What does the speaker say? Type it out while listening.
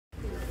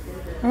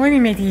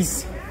Alrighty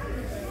mateys,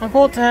 I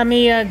got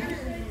me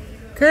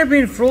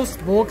Kerwin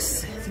Frost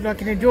box. It's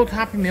like an adult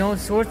Happy Meal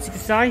of sorts, you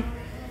could say.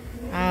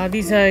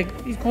 These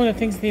kind of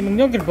things, the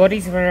McNugget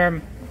buddies,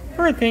 were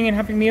a thing in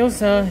Happy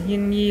Meals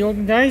in the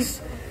olden days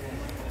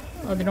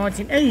of the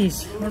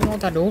 1980s. We're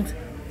not that old.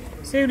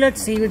 So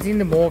let's see what's in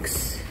the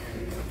box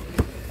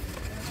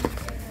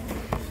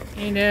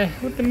and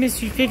what the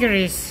mystery figure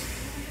is.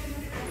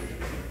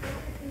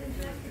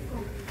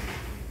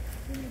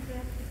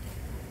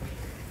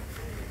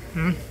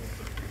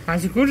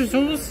 As good as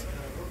always,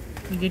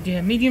 you get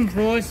the medium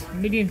fries,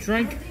 medium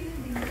drink,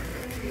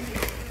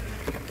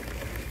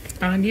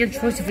 and your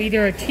choice of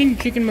either a tin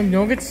chicken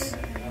McNuggets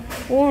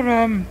or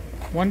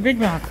one Big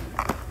Mac.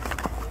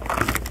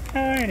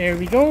 There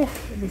we go.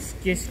 It looks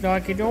just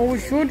like it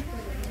always should.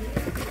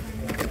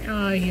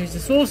 Here's the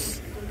sauce.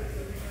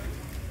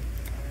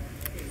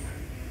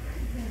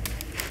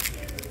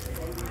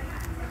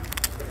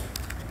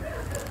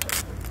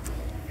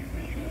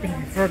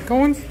 For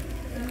cones.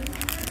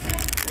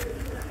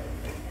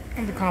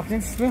 And the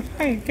confidence.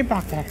 Hey, get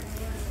back there.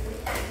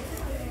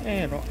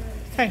 There you go.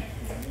 Hey.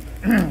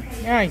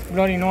 Yeah, he's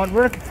bloody not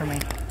working for me.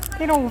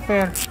 Get over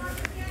there.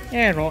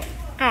 There you go.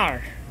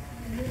 Arr.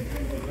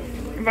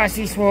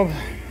 Vassy swab.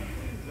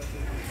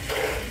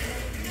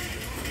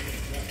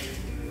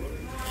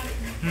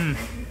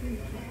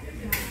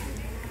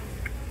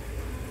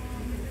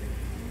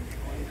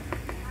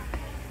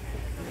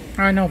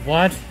 I know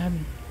what.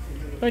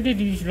 I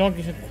did use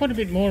loggies quite a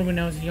bit more when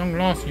I was a young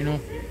lass, you know.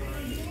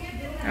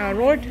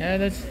 Right,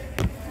 let's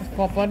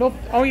pop that up.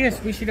 Oh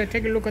yes, we should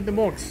take a look at the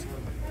box.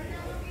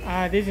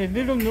 There's a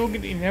little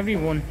nugget in every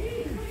one.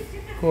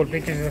 Cool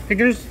pictures of the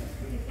figures.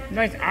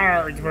 Nice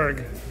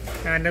artwork.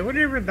 And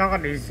whatever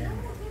that is.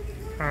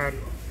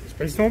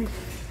 Space dog.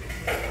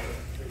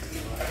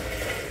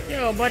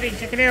 Yo buddy,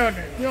 check it out.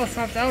 We all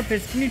swapped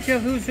outfits. Can you tell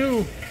who's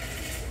who?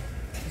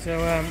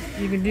 So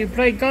you can do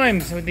play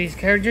games with these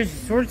characters of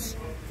sorts.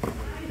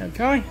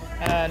 Okay,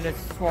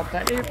 let's swap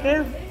that out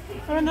there.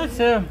 And let's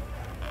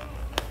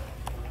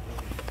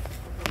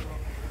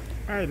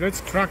alright,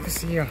 let's crack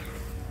this here.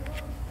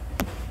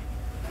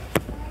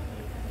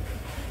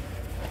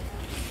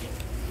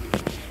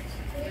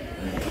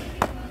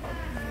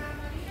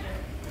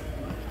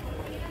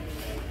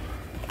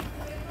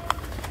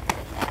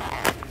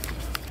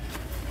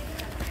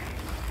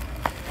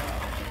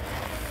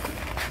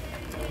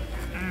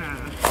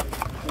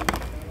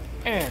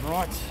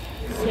 Right,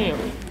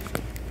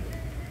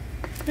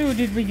 so who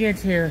did we get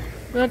here?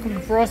 Welcome to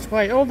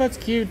Frostbite. Oh, that's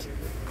cute.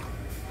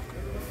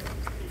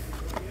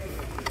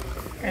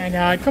 And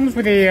it comes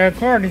with a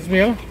card as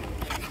well.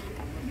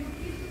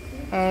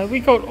 We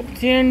got up to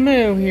 10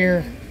 mil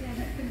here.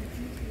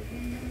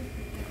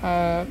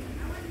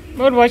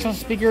 Motivational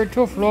speaker,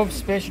 tough love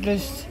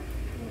specialist,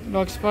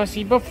 like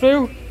spicy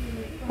buffalo.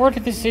 Part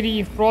of the city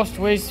of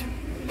Frostways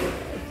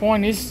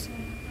finest.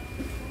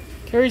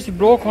 Carries a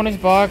block on his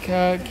back.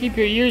 Keep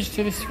your ears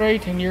to the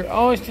straight and your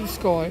eyes to the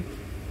sky.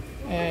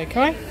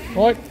 Okay,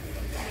 right.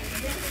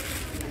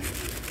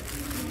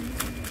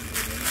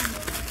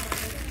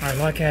 I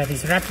like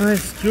these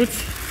wrappers, cute.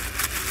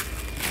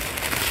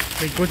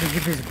 Very good to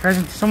give as a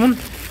present to someone.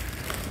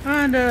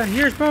 And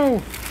here's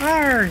Bo.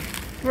 Arr,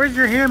 where's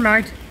your hair,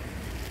 mate?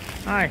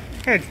 Hi,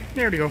 head.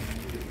 There we go.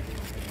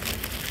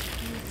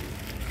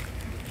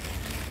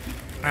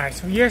 Alright,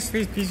 so yes,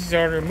 these pieces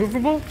are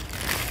removable.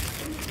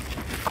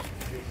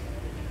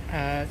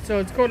 So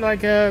it's got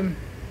like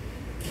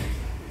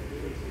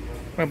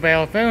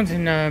mobile phones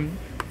and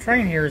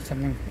train here or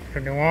something. I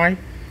don't know why.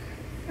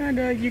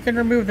 And you can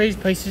remove these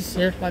pieces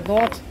here like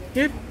that.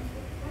 Yep.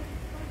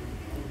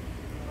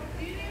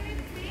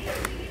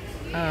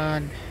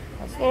 And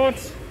that's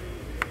that.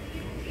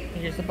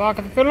 Here's the back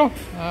of the pillow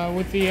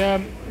with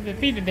the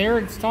feet in there.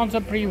 It stands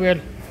up pretty well.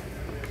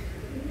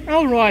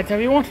 Alright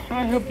everyone,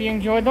 I hope you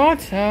enjoyed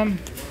that.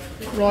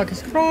 Like and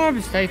subscribe,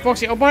 stay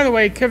foxy. Oh, by the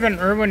way, Kevin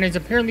Irwin is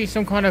apparently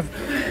some kind of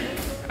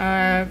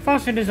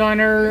fashion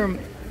designer,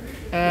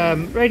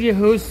 radio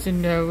host,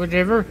 and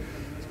whatever.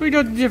 So he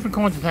does different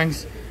kinds of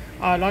things.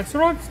 Like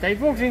so, stay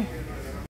foxy.